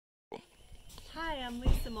Hi, I'm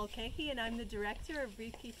Lisa Mulcahy and I'm the director of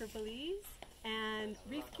ReefKeeper Belize. And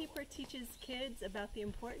ReefKeeper teaches kids about the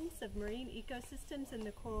importance of marine ecosystems in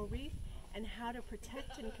the coral reef and how to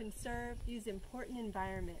protect and conserve these important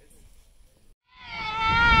environments.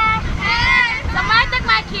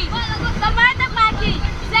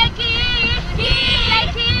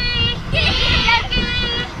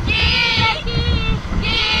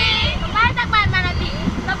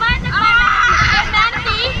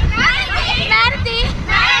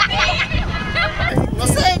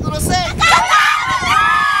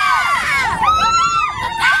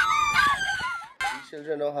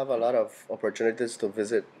 Children don't have a lot of opportunities to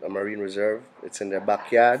visit a marine reserve. It's in their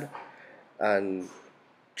backyard, and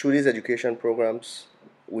through these education programs,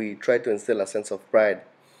 we try to instill a sense of pride.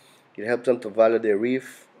 It helps them to value their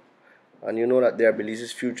reef, and you know that they are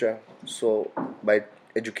Belize's future. So by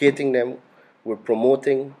educating them, we're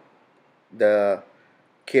promoting the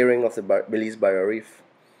caring of the Belize Barrier Reef,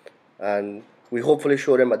 and we hopefully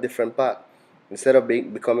show them a different path. Instead of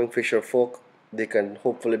becoming fisher folk, they can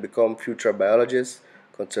hopefully become future biologists,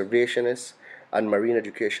 conservationists, and marine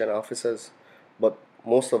education officers. But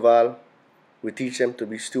most of all, we teach them to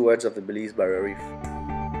be stewards of the Belize Barrier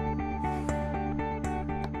Reef.